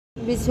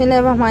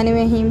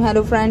Bismillahirrahmanirrahim.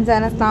 Hello friends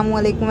and assalamu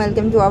alaikum.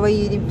 Welcome to our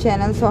YouTube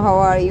channel. So how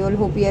are you all?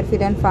 Hope you are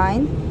fit and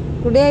fine.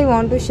 Today I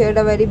want to share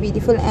a very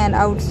beautiful and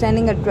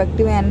outstanding,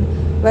 attractive and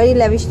very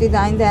lavish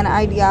designs and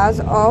ideas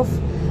of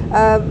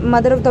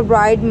mother of the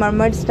bride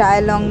mermaid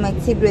style long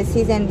maxi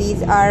dresses, and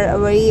these are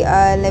very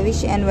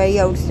lavish and very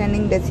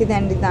outstanding dresses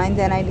and designs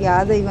and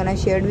ideas I'm gonna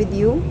share with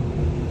you.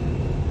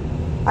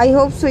 I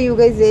hope so you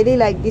guys really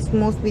like these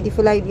most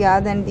beautiful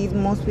ideas and these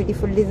most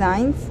beautiful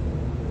designs.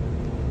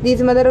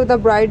 These mother of the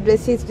bride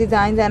dresses,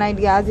 designs and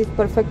ideas is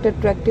perfect,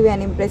 attractive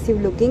and impressive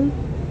looking.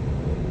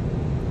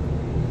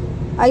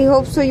 I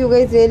hope so you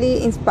guys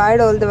really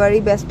inspired all the very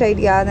best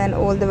ideas and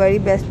all the very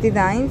best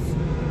designs.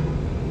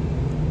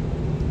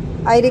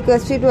 I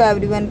request you to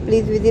everyone,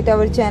 please visit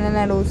our channel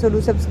and also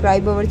do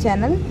subscribe our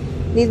channel.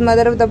 These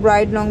mother of the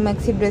bride long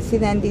maxi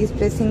dresses and these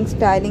dressing,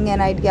 styling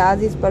and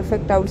ideas is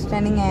perfect,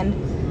 outstanding and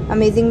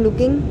amazing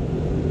looking.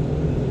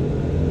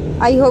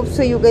 I hope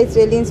so you guys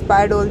really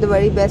inspired all the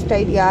very best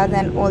ideas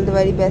and all the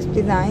very best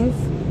designs.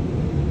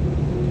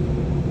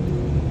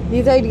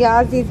 These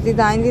ideas, these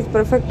designs is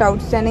perfect,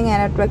 outstanding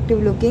and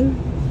attractive looking.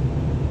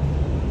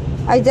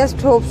 I just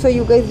hope so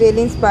you guys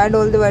really inspired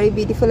all the very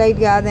beautiful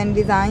ideas and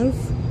designs.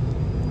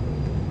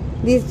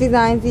 These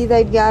designs, these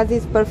ideas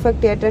is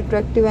perfect yet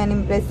attractive and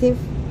impressive.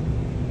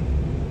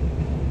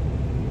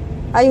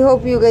 I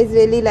hope you guys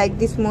really like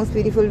this most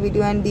beautiful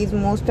video and these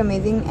most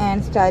amazing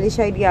and stylish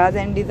ideas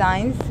and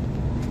designs.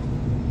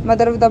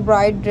 Mother of the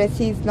bride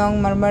dresses,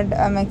 long mermaid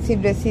maxi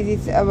dresses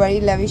is a very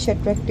lavish,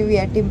 attractive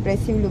yet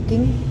impressive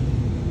looking.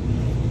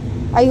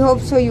 I hope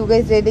so you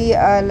guys really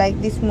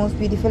like this most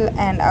beautiful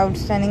and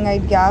outstanding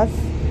ideas.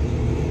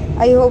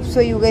 I hope so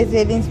you guys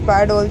really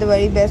inspired all the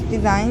very best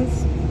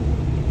designs.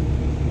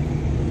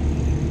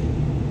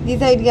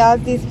 These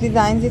ideas, these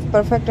designs is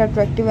perfect,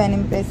 attractive and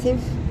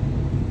impressive.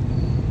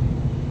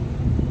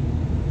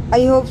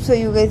 I hope so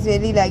you guys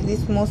really like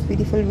this most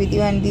beautiful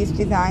video and these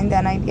designs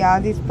and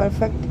ideas is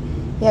perfect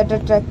yet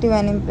attractive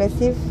and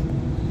impressive.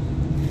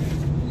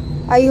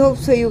 I hope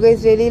so you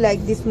guys really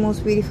like this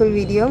most beautiful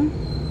video.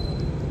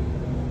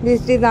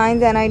 These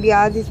designs and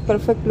ideas is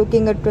perfect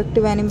looking,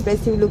 attractive and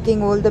impressive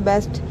looking. All the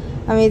best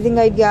amazing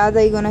ideas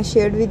I gonna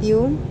share with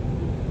you.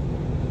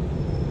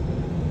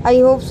 I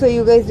hope so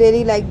you guys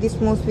really like this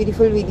most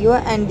beautiful video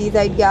and these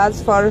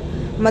ideas for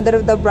mother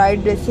of the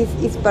bride dresses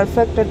is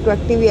perfect,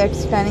 attractive yet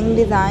stunning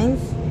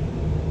designs.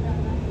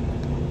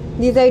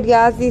 These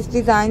ideas, these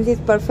designs is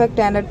perfect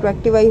and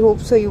attractive. I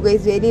hope so you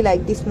guys really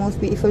like this most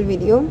beautiful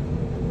video.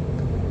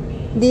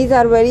 These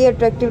are very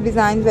attractive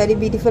designs, very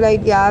beautiful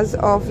ideas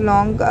of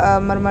long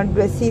mermaid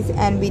dresses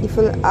and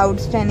beautiful,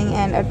 outstanding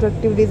and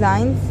attractive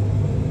designs.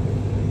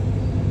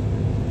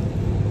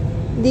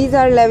 These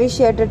are lavish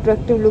yet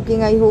attractive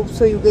looking. I hope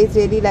so you guys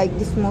really like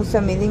this most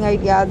amazing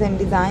ideas and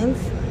designs.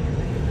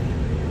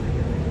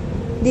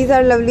 These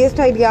are loveliest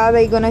ideas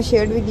I gonna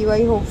share with you.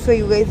 I hope so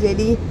you guys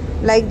really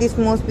like this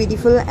most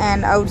beautiful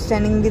and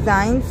outstanding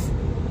designs.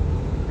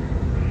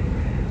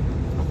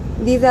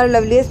 These are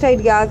loveliest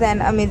ideas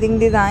and amazing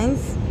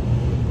designs.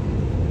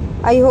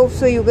 I hope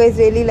so you guys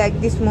really like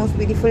this most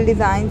beautiful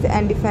designs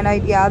and different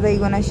ideas I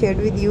gonna share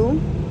with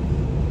you.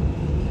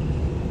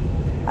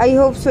 I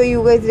hope so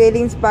you guys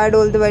really inspired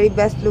all the very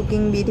best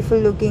looking, beautiful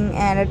looking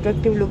and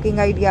attractive looking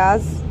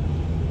ideas.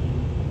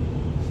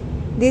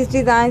 These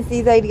designs,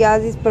 these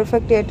ideas is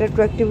perfect yet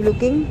attractive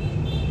looking.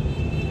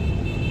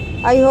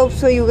 I hope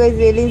so you guys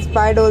really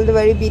inspired all the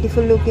very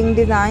beautiful looking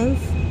designs.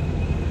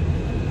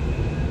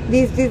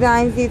 These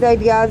designs, these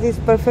ideas is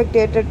perfect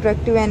yet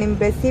attractive and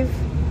impressive.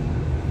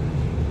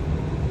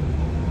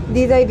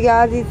 These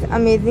ideas is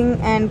amazing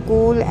and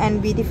cool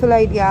and beautiful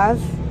ideas.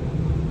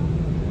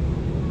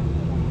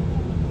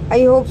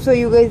 I hope so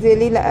you guys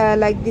really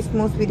like this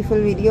most beautiful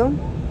video.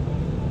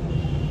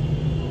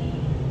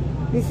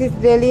 This is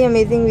really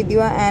amazing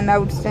video and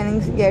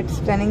outstanding yet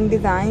stunning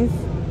designs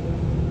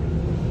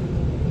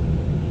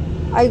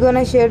I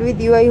gonna share with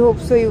you. I hope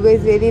so you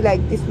guys really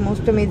like this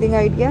most amazing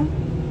idea.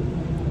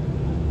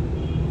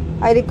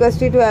 I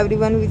request you to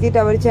everyone visit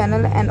our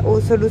channel and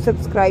also do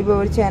subscribe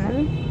our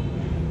channel.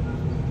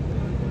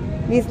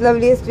 These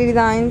loveliest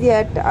designs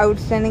yet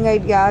outstanding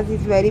ideas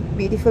is very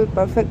beautiful,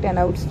 perfect and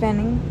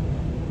outstanding.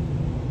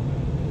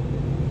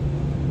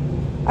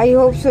 I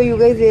hope so you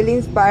guys really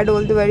inspired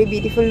all the very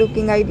beautiful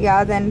looking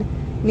ideas and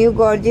new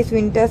gorgeous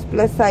winters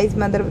plus size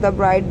mother of the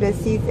bride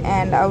dresses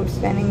and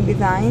outstanding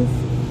designs.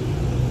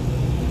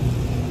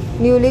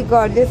 Newly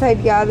gorgeous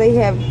ideas I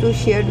have to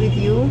share with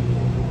you.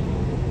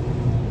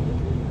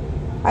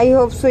 I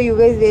hope so you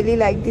guys really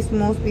like this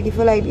most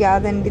beautiful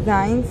ideas and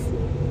designs.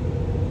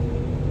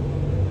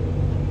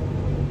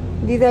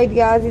 These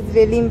ideas is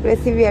really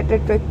impressive yet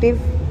attractive.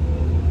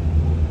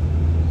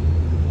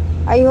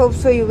 I hope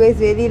so you guys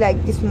really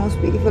like this most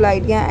beautiful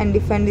idea and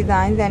different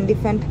designs and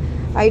different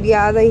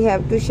ideas I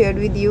have to share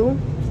with you.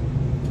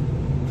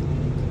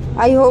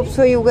 I hope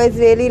so you guys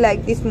really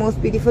like this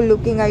most beautiful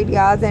looking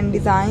ideas and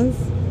designs.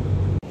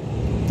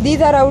 These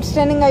are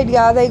outstanding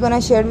ideas I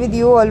gonna share with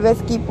you.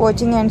 Always keep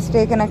watching and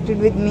stay connected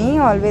with me.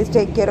 Always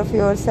take care of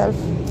yourself.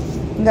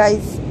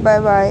 guys, bye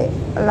bye,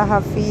 Allah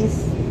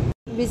Hafiz.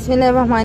 Bismillah.